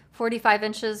 45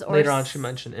 inches or... Later on she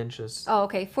mentioned inches. Oh,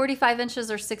 okay. 45 inches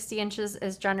or 60 inches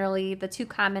is generally the 2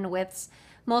 common widths.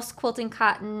 Most quilting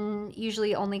cotton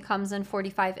usually only comes in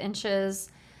 45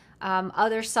 inches.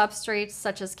 Other substrates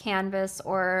such as canvas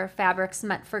or fabrics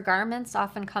meant for garments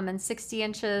often come in 60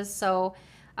 inches. So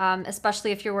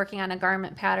especially if you're working on a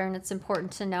garment pattern, it's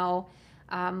important to know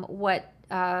what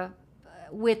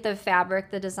width of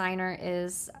fabric the designer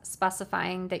is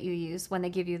specifying that you use when they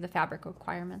give you the fabric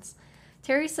requirements.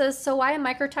 Terry says, so why a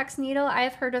microtex needle? I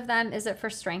have heard of them. Is it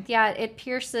for strength? Yeah, it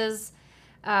pierces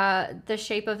the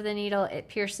shape of the needle. It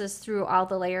pierces through all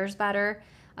the layers better.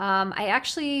 I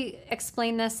actually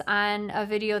explained this on a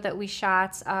video that we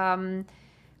shot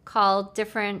called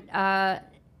Different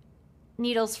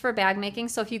Needles for Bag Making.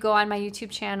 So if you go on my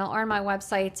YouTube channel or on my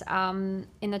website,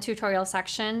 in the tutorial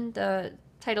section, the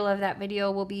title of that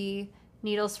video will be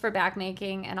Needles for Bag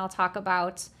Making, and I'll talk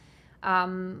about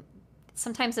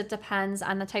sometimes it depends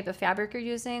on the type of fabric you're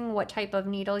using, what type of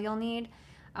needle you'll need.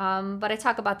 But I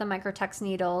talk about the microtex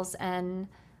needles and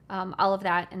all of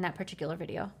that in that particular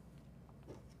video.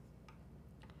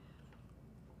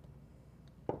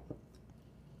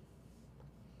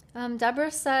 Deborah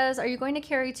says, are you going to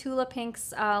carry Tula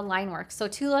Pink's line work? So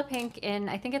Tula Pink in,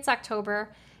 I think it's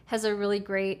October, has a really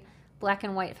great black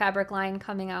and white fabric line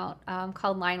coming out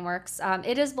called Lineworks.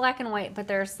 It is black and white, but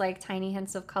there's like tiny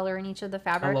hints of color in each of the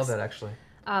fabrics. I love that actually.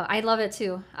 I love it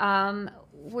too.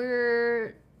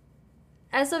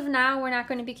 As of now, we're not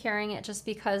going to be carrying it just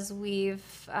because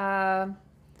we've, I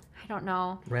don't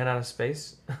know. Ran out of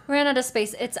space? Ran out of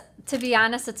space. To be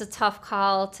honest, it's a tough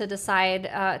call to decide,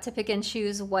 to pick and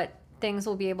choose what things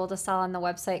we'll be able to sell on the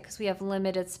website because we have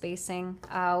limited spacing.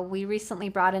 We recently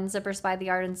brought in Zippers by the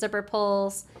Art and zipper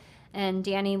pulls, and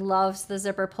Danny loves the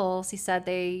zipper pulls. He said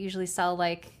they usually sell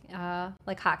like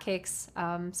hotcakes.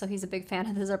 So he's a big fan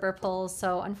of the zipper pulls.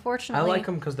 So unfortunately, I like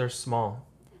them because they're small.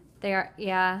 They are,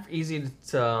 yeah. Easy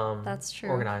to that's true.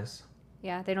 Organize.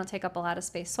 Yeah, they don't take up a lot of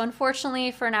space. So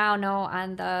unfortunately, for now, no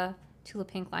on the Tula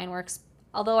Pink Lineworks.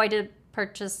 Although I did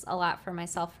purchase a lot for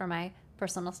myself for my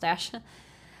personal stash.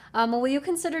 Will you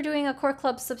consider doing a Core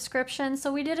Club subscription?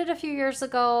 So we did it a few years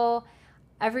ago.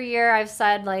 Every year I've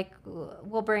said, like,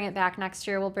 we'll bring it back next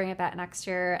year. We'll bring it back next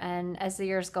year. And as the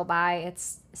years go by,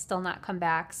 it's still not come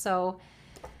back. So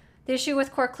the issue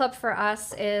with Core Club for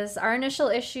us is our initial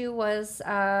issue was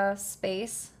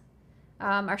space.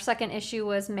 Our second issue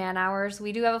was man hours.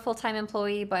 We do have a full-time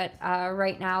employee, but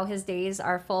right now his days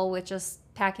are full with just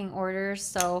packing orders.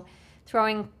 So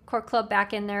throwing Core Club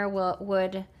back in there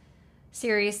would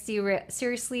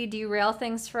seriously derail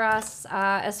things for us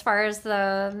as far as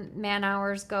the man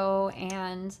hours go.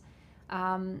 And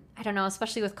I don't know,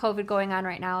 especially with COVID going on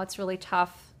right now, it's really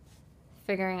tough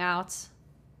figuring out.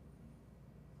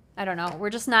 I don't know. We're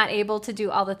just not able to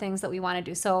do all the things that we want to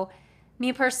do. So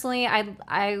me personally,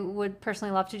 I would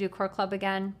personally love to do Core Club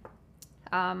again.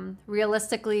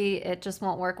 Realistically, it just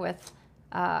won't work with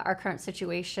our current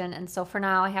situation. And so for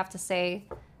now, I have to say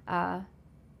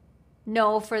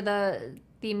no for the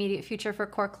immediate future for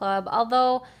Core Club.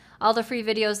 Although all the free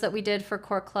videos that we did for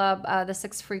Core Club, the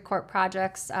 6 free Core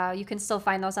projects, you can still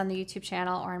find those on the YouTube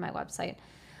channel or on my website.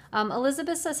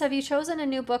 Elizabeth says, have you chosen a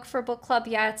new book for book club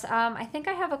yet? I think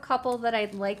I have a couple that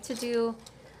I'd like to do.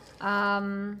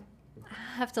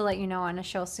 I have to let you know on a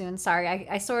show soon. Sorry,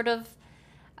 I sort of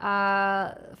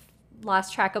uh,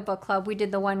 lost track of book club. We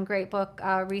did the one great book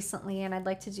recently, and I'd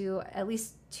like to do at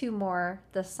least 2 more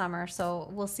this summer. So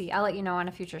we'll see. I'll let you know on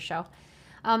a future show.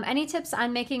 Any tips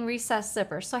on making recessed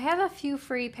zippers? So I have a few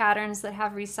free patterns that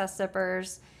have recessed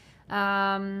zippers.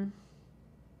 I'm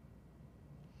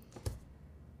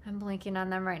blanking on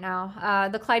them right now.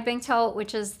 The Clydebank tote,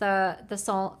 which is the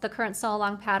current sew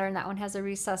along pattern, that one has a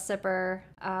recessed zipper.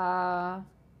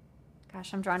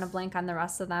 Gosh, I'm drawing a blank on the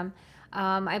rest of them.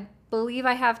 I believe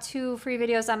I have 2 free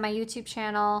videos on my YouTube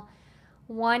channel.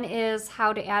 One is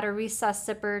how to add a recessed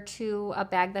zipper to a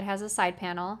bag that has a side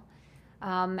panel.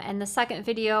 And the second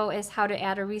video is how to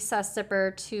add a recessed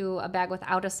zipper to a bag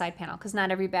without a side panel, because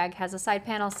not every bag has a side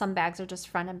panel. Some bags are just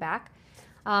front and back.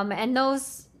 And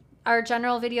those are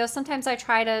general videos. Sometimes I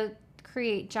try to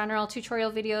create general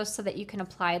tutorial videos so that you can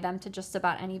apply them to just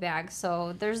about any bag.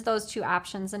 So there's those 2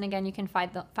 options. And again, you can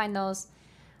find those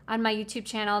on my YouTube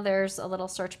channel. There's a little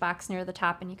search box near the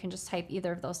top, and you can just type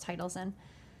either of those titles in.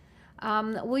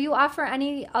 Will you offer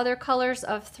any other colors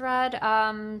of thread?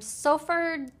 So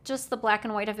far, just the black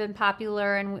and white have been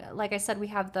popular. And like I said, we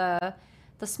have the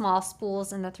small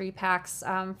spools in the 3 packs.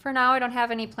 For now, I don't have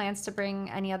any plans to bring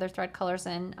any other thread colors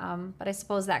in, but I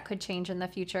suppose that could change in the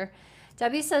future.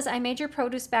 Debbie says, I made your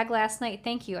produce bag last night.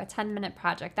 Thank you. A 10-minute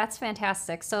project. That's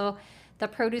fantastic. So the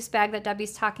produce bag that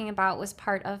Debbie's talking about was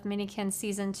part of Minikin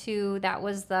Season 2. That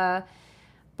was the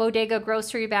Bodega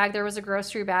grocery bag. There was a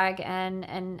grocery bag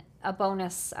and a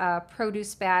bonus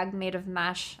produce bag made of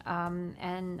mesh.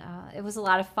 It was a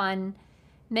lot of fun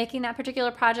making that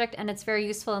particular project, and it's very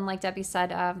useful, and like Debbie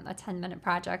said, a 10-minute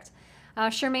project.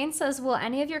 Charmaine says, will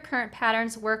any of your current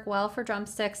patterns work well for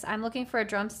drumsticks? I'm looking for a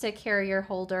drumstick carrier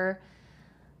holder.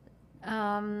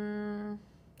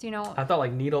 Do you know? I thought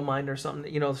like needle minder or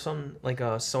something. You know, some like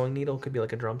a sewing needle could be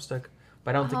like a drumstick,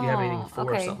 but I don't think you have anything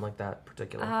for something like that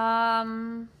particular.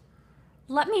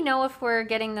 Let me know if we're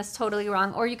getting this totally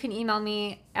wrong, or you can email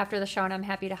me after the show, and I'm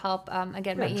happy to help.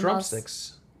 Again, my email's...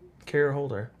 Drumsticks, carrier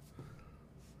holder.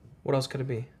 What else could it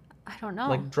be? I don't know.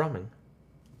 Like drumming.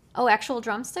 Oh, actual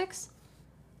drumsticks?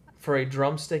 For a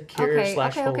drumstick carrier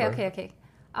slash holder. Okay.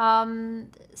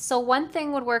 So one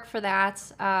thing would work for that.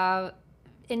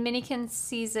 In Minikin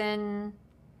Season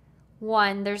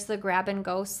 1, there's the grab and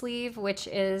go sleeve, which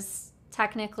is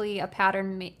technically a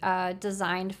pattern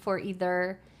designed for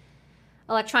either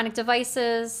electronic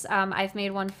devices. I've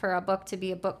made one for a book to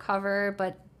be a book cover,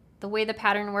 but the way the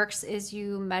pattern works is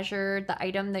you measure the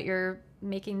item that you're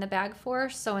making the bag for.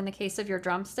 So in the case of your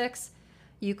drumsticks,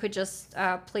 you could just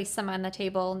place them on the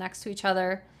table next to each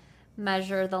other,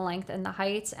 measure the length and the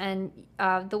height. And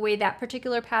the way that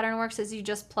particular pattern works is you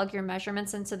just plug your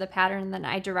measurements into the pattern, and then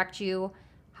I direct you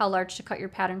how large to cut your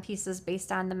pattern pieces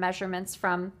based on the measurements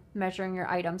from measuring your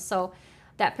items. So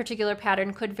that particular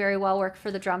pattern could very well work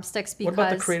for the drumsticks. Because what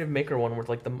about the Creative Maker one with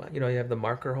like you have the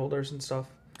marker holders and stuff?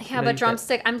 Yeah, but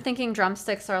I'm thinking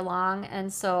drumsticks are long,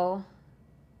 and so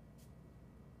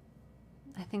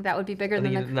I think that would be bigger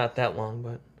than not that long,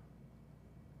 but...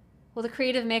 Well, the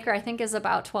Creative Maker, I think, is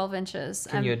about 12 inches.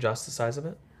 Can you adjust the size of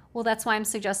it? Well, that's why I'm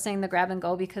suggesting the grab and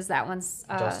go, because that one's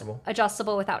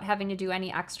adjustable without having to do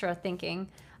any extra thinking.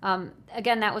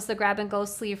 Again, that was the grab and go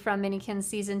sleeve from Minikin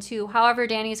Season 2. However,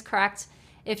 Danny's correct.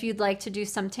 If you'd like to do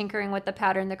some tinkering with the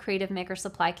pattern, the Creative Maker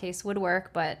supply case would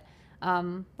work, but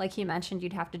like he mentioned,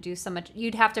 you'd have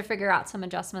to figure out some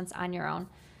adjustments on your own.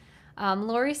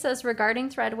 Lori says, regarding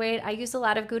thread weight, I use a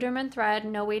lot of Gutermann thread.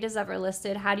 No weight is ever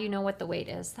listed. How do you know what the weight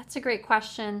is? That's a great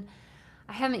question.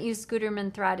 I haven't used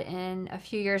Gutermann thread in a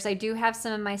few years. I do have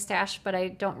some in my stash, but I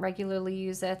don't regularly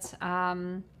use it.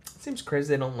 It seems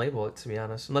crazy they don't label it, to be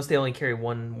honest, unless they only carry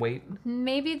one weight.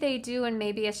 Maybe they do, and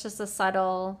maybe it's just a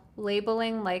subtle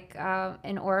labeling, like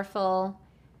in Orifil.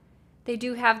 They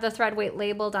do have the thread weight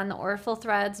labeled on the Orifil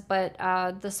threads, but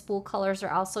the spool colors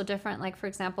are also different. Like, for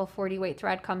example, 40 weight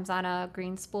thread comes on a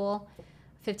green spool.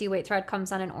 50 weight thread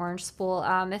comes on an orange spool.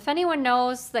 If anyone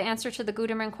knows the answer to the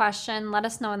Gutermann question, let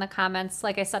us know in the comments.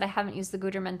 Like I said, I haven't used the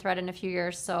Gutermann thread in a few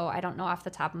years, so I don't know off the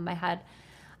top of my head.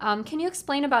 Can you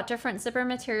explain about different zipper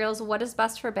materials? What is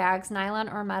best for bags, nylon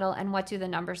or metal, and what do the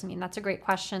numbers mean? That's a great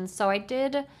question. So I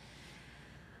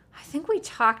think we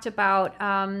talked about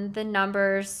the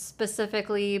numbers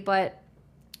specifically, but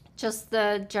just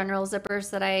the general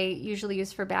zippers that I usually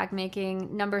use for bag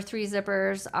making. Number 3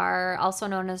 zippers are also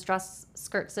known as dress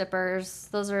skirt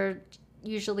zippers. Those are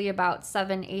usually about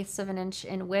 7/8 of an inch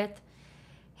in width.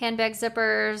 Handbag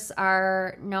zippers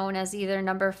are known as either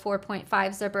number 4.5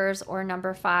 zippers or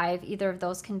number 5. Either of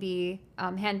those can be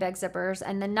handbag zippers.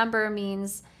 And the number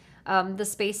means the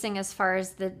spacing as far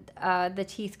as the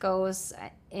teeth goes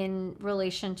in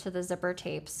relation to the zipper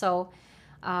tape. So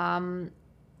I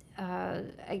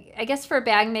guess for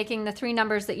bag making, the 3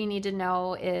 numbers that you need to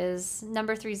know is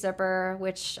number 3 zipper,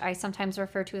 which I sometimes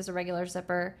refer to as a regular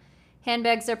zipper.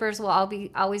 Handbag zippers will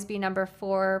always be number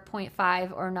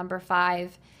 4.5 or number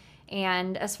 5.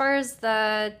 And as far as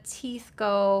the teeth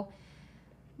go,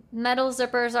 metal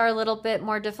zippers are a little bit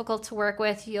more difficult to work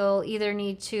with. You'll either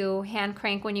need to hand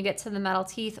crank when you get to the metal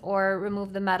teeth or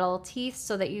remove the metal teeth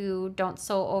so that you don't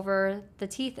sew over the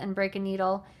teeth and break a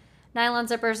needle. Nylon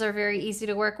zippers are very easy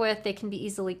to work with. They can be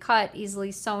easily cut,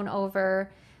 easily sewn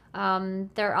over.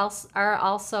 There are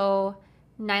also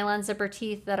nylon zipper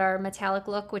teeth that are metallic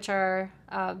look, which are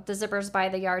the zippers by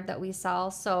the yard that we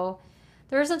sell. So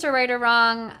there isn't a right or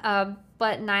wrong,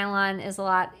 but nylon is a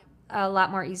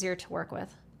lot more easier to work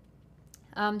with.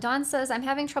 Dawn says, I'm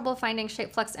having trouble finding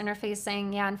Shapeflex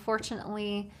interfacing. Yeah,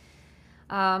 unfortunately,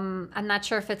 I'm not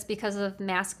sure if it's because of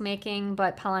mask making,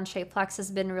 but Pellon Shapeflex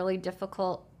has been really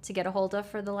difficult to get a hold of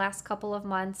for the last couple of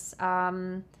months.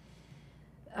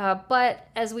 But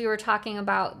as we were talking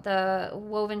about the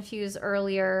woven fuse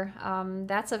earlier,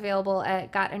 that's available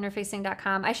at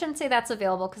gotinterfacing.com. I shouldn't say that's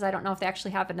available because I don't know if they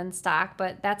actually have it in stock,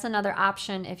 but that's another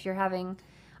option if you're having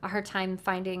a hard time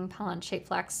finding Pellon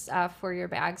Shapeflex for your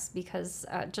bags, because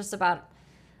just about,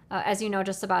 as you know,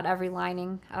 just about every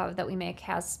lining that we make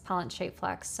has Pellon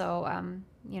Shapeflex. So,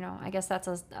 I guess that's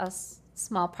a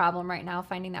small problem right now,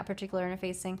 finding that particular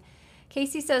interfacing.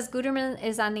 Casey says Gutermann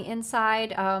is on the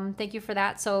inside. Thank you for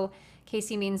that. So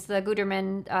Casey means the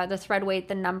Gutermann, the thread weight,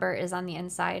 the number is on the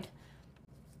inside.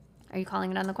 Are you calling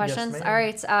it on the questions? Yes, ma'am. All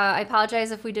right. I apologize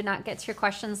if we did not get to your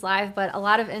questions live, but a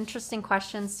lot of interesting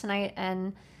questions tonight.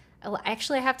 And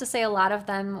actually, I have to say a lot of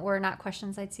them were not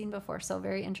questions I'd seen before. So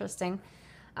very interesting.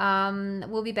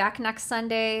 We'll be back next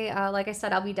Sunday. Like I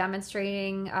said, I'll be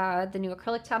demonstrating the new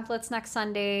acrylic templates next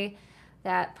Sunday.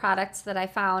 That products that I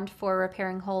found for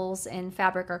repairing holes in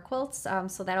fabric or quilts.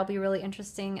 So that'll be really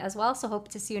interesting as well. So hope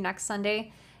to see you next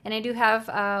Sunday. And I do have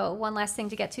one last thing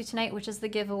to get to tonight, which is the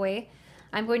giveaway.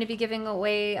 I'm going to be giving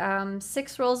away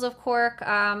 6 rolls of cork.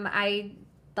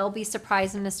 They'll be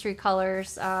surprise and mystery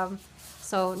colors.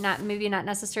 So maybe not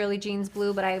necessarily jeans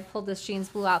blue, but I pulled this jeans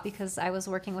blue out because I was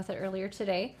working with it earlier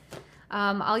today.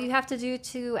 All you have to do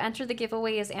to enter the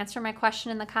giveaway is answer my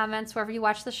question in the comments wherever you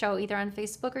watch the show, either on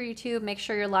Facebook or YouTube. Make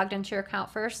sure you're logged into your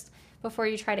account first before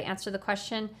you try to answer the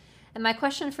question. And my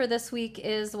question for this week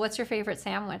is, what's your favorite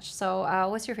sandwich? So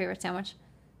what's your favorite sandwich?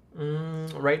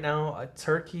 Right now, a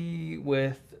turkey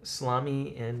with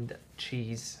salami and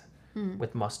cheese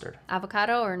with mustard.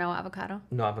 Avocado or no avocado?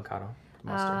 No avocado.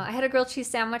 Mustard. I had a grilled cheese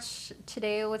sandwich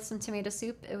today with some tomato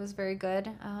soup. It was very good.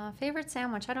 Favorite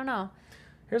sandwich? I don't know.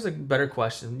 Here's a better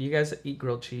question. You guys eat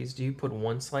grilled cheese. Do you put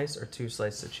 1 slice or 2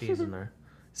 slices of cheese in there?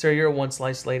 Sarah, you're a 1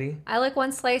 slice lady? I like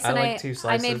 1 slice. I like 2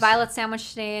 slices. I made Violet's sandwich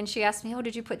today, and she asked me, "Oh,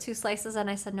 did you put 2 slices?" And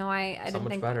I said, "No, I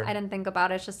didn't think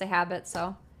about it. It's just a habit."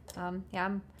 So, yeah,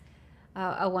 I'm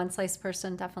a 1 slice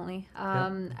person, definitely. All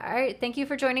right, thank you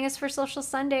for joining us for Sewcial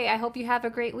Sunday. I hope you have a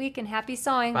great week and happy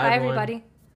sewing. Bye everybody.